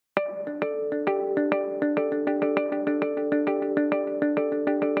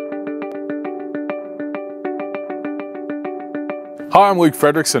Hi, I'm Luke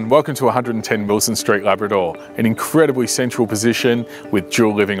Fredrickson. Welcome to 110 Wilson Street, Labrador, an incredibly central position with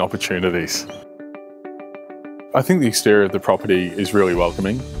dual living opportunities. I think the exterior of the property is really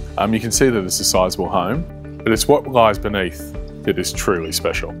welcoming. You can see that it's a sizable home, but it's what lies beneath that is truly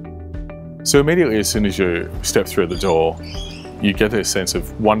special. So immediately as soon as you step through the door, you get a sense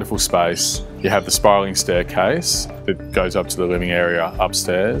of wonderful space. You have the spiralling staircase that goes up to the living area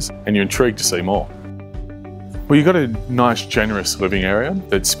upstairs, and you're intrigued to see more. Well, you've got a nice, generous living area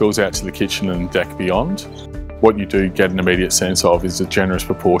that spills out to the kitchen and deck beyond. What you do get an immediate sense of is the generous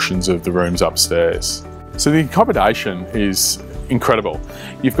proportions of the rooms upstairs. So the accommodation is incredible.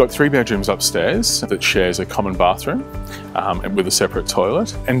 You've got 3 bedrooms upstairs that shares a common bathroom and with a separate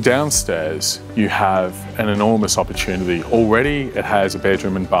toilet. And downstairs, you have an enormous opportunity. Already, it has a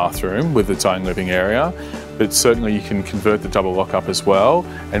bedroom and bathroom with its own living area, but certainly you can convert the double lock-up as well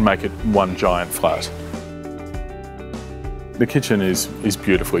and make it one giant flat. The kitchen is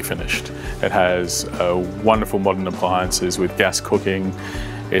beautifully finished. It has wonderful modern appliances with gas cooking.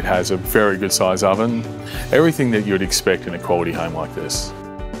 It has a very good size oven. Everything that you would expect in a quality home like this.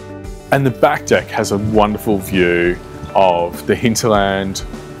 And the back deck has a wonderful view of the hinterland,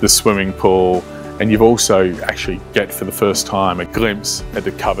 the swimming pool, and you've also actually get for the first time a glimpse at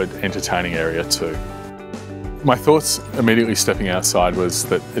the covered entertaining area too. My thoughts immediately stepping outside was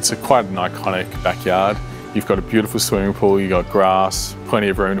that it's quite an iconic backyard. You've got a beautiful swimming pool, you've got grass, plenty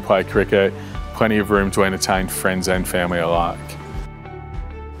of room to play cricket, plenty of room to entertain friends and family alike.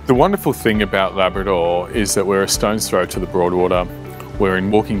 The wonderful thing about Labrador is that we're a stone's throw to the Broadwater. We're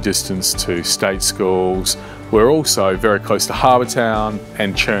in walking distance to state schools. We're also very close to Harbour Town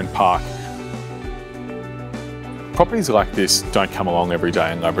and Churn Park. Properties like this don't come along every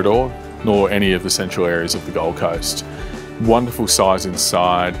day in Labrador, nor any of the central areas of the Gold Coast. Wonderful size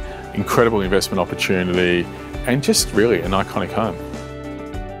inside, incredible investment opportunity, and just really an iconic home.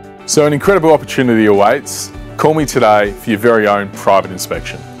 So an incredible opportunity awaits. Call me today for your very own private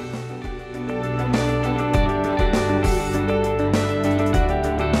inspection.